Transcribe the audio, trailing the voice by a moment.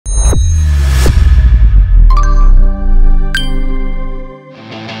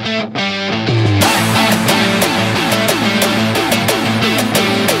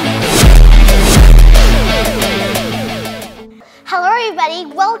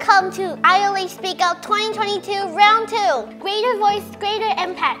Welcome to ILA Speak Out 2022 Round 2. Greater voice, greater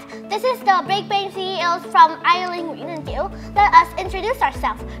impact. This is the Big Bang CEOs from ILA Green and Deal. Let us introduce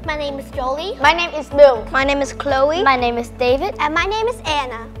ourselves. My name is Jolie. My name is Bill. My name is Chloe. My name is David. And my name is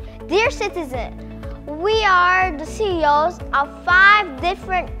Anna. Dear citizen, we are the CEOs of 5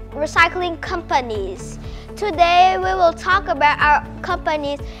 different recycling companies. Today we will talk about our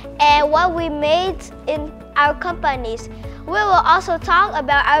companies and what we made in our companies. We will also talk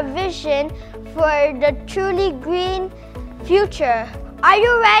about our vision for the truly green future. Are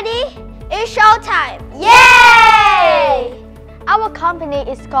you ready? It's showtime! Yay! Our company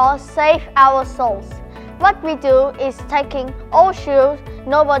is called Save Our Souls. What we do is taking old shoes,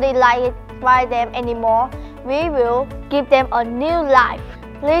 nobody like them anymore. We will give them a new life.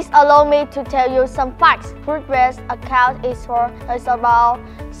 Please allow me to tell you some facts. Food waste account is about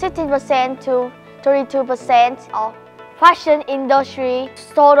 16% to 32% of fashion industry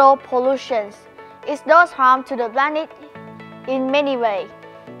total pollution. It does harm to the planet in many ways.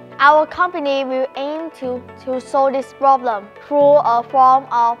 Our company will aim to solve this problem through a form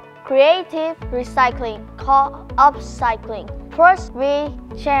of creative recycling called upcycling. First, we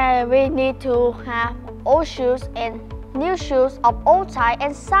need to have old shoes and new shoes of all type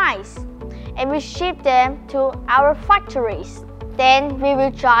and size, and we ship them to our factories. Then we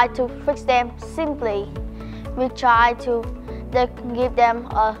will try to fix them simply. We try to give them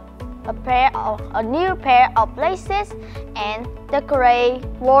a new pair of laces and decorate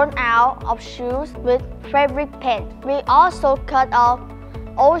worn out of shoes with fabric paint. We also cut off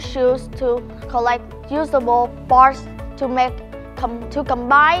old shoes to collect usable parts to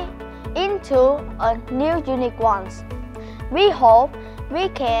combine into a new unique ones. We hope we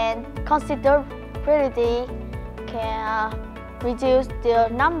can considerably reduce the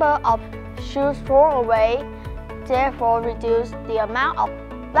number of shoes thrown away, therefore reduce the amount of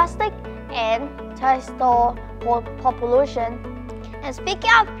plastic and textile pollution. And speaking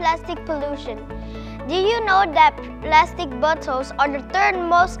of plastic pollution, do you know that plastic bottles are the third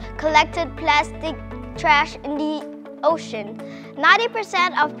most collected plastic trash in the ocean?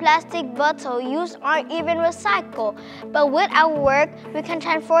 90% of plastic bottles used aren't even recycled, but with our work, we can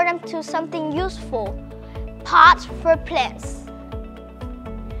transform them to something useful. Pots for plants.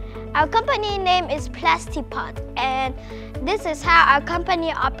 Our company name is Plastipot, and this is how our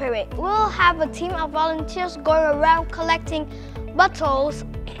company operates. We'll have a team of volunteers going around collecting bottles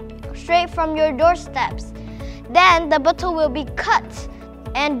straight from your doorsteps. Then the bottle will be cut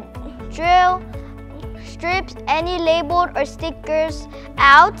and drill strips any labeled or stickers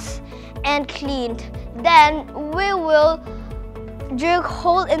out and cleaned. Then we will drill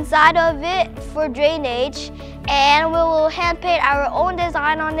hole inside of it for drainage, and we will hand paint our own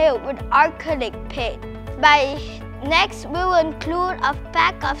design on it with acrylic paint. Next, we will include a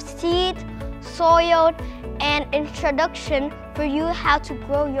pack of seed, soil, and introduction for you how to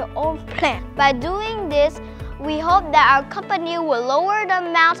grow your own plant. By doing this, we hope that our company will lower the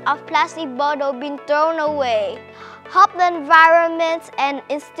amount of plastic bottles being thrown away, help the environment, and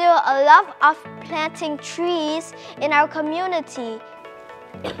instill a love of planting trees in our community.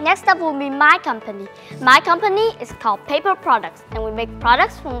 Next up will be my company. My company is called Paper Products, and we make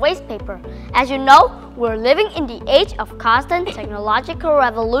products from waste paper. As you know, we're living in the age of constant technological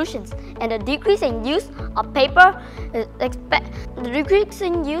revolutions, and the decrease in use of paper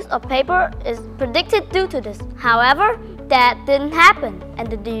is predicted due to this. However, that didn't happen, and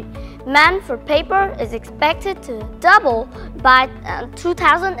the demand for paper is expected to double by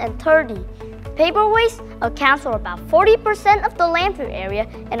 2030. Paper waste accounts for about 40% of the landfill area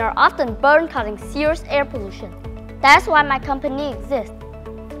and are often burned, causing serious air pollution. That's why my company exists.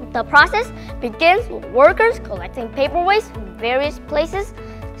 The process begins with workers collecting paper waste from various places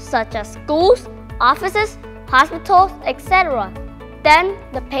such as schools, offices, hospitals, etc. Then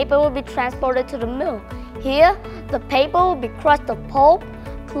the paper will be transported to the mill. Here, the paper will be crushed to pulp,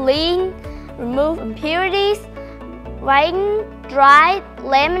 cleaned, remove impurities, whitened, dried,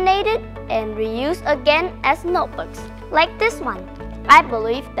 laminated, and reused again as notebooks, like this one. I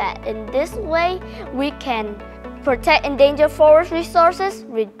believe that in this way, we can protect endangered forest resources,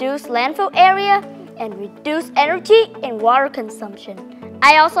 reduce landfill area, and reduce energy and water consumption.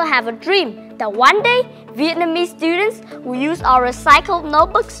 I also have a dream that one day, Vietnamese students will use our recycled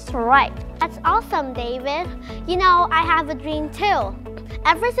notebooks to write. That's awesome, David. You know, I have a dream too.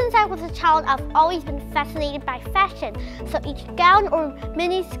 Ever since I was a child, I've always been fascinated by fashion, so each gown or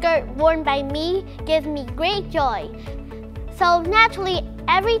mini skirt worn by me gives me great joy. So naturally,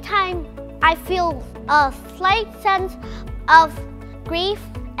 every time I feel a slight sense of grief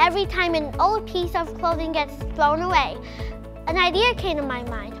every time an old piece of clothing gets thrown away. an idea came to my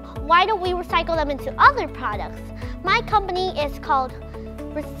mind. Why don't we recycle them into other products? My company is called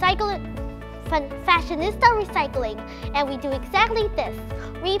Fashionista Recycling, and we do exactly this,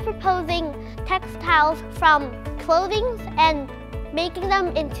 repurposing textiles from clothing and making them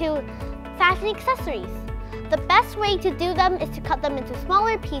into fashion accessories. The best way to do them is to cut them into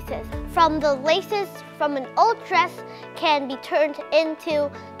smaller pieces. From the laces from an old dress can be turned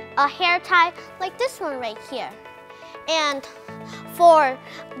into a hair tie like this one right here. And for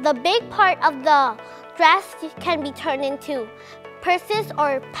the big part of the dress can be turned into purses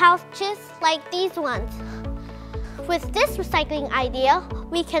or pouches like these ones. With this recycling idea,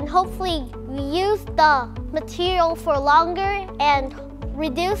 we can hopefully reuse the material for longer and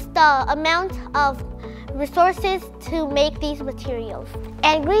reduce the amount of resources to make these materials.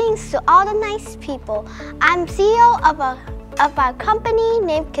 And greetings to all the nice people. I'm CEO of a company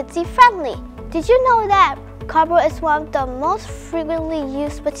named Kidsy Friendly. Did you know that cardboard is one of the most frequently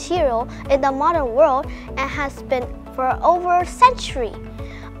used material in the modern world and has been for over a century?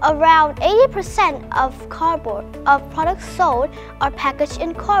 Around 80% of products sold are packaged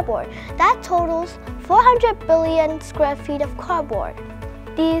in cardboard. That totals 400 billion square feet of cardboard.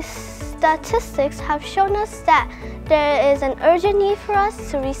 These statistics have shown us that there is an urgent need for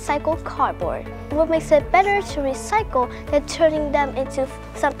us to recycle cardboard. What makes it better to recycle than turning them into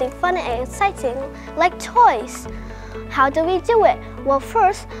something fun and exciting like toys? How do we do it? Well,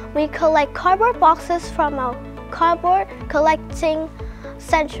 first, we collect cardboard boxes from our cardboard collecting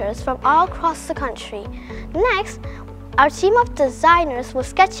centers from all across the country. Next, our team of designers will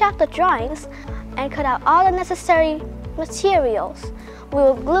sketch out the drawings and cut out all the necessary materials. We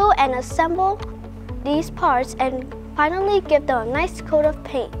will glue and assemble these parts and finally give them a nice coat of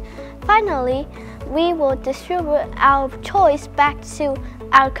paint. Finally, we will distribute our toys back to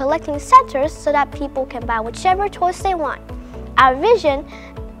our collecting centers so that people can buy whichever toys they want. Our vision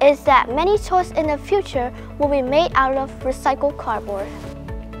is that many toys in the future will be made out of recycled cardboard.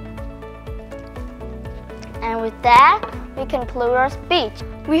 And with that, we conclude our speech.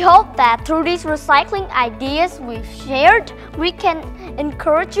 We hope that through these recycling ideas we've shared, we can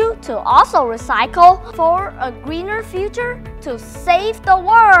encourage you to also recycle for a greener future to save the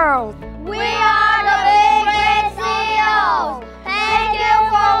world. We are the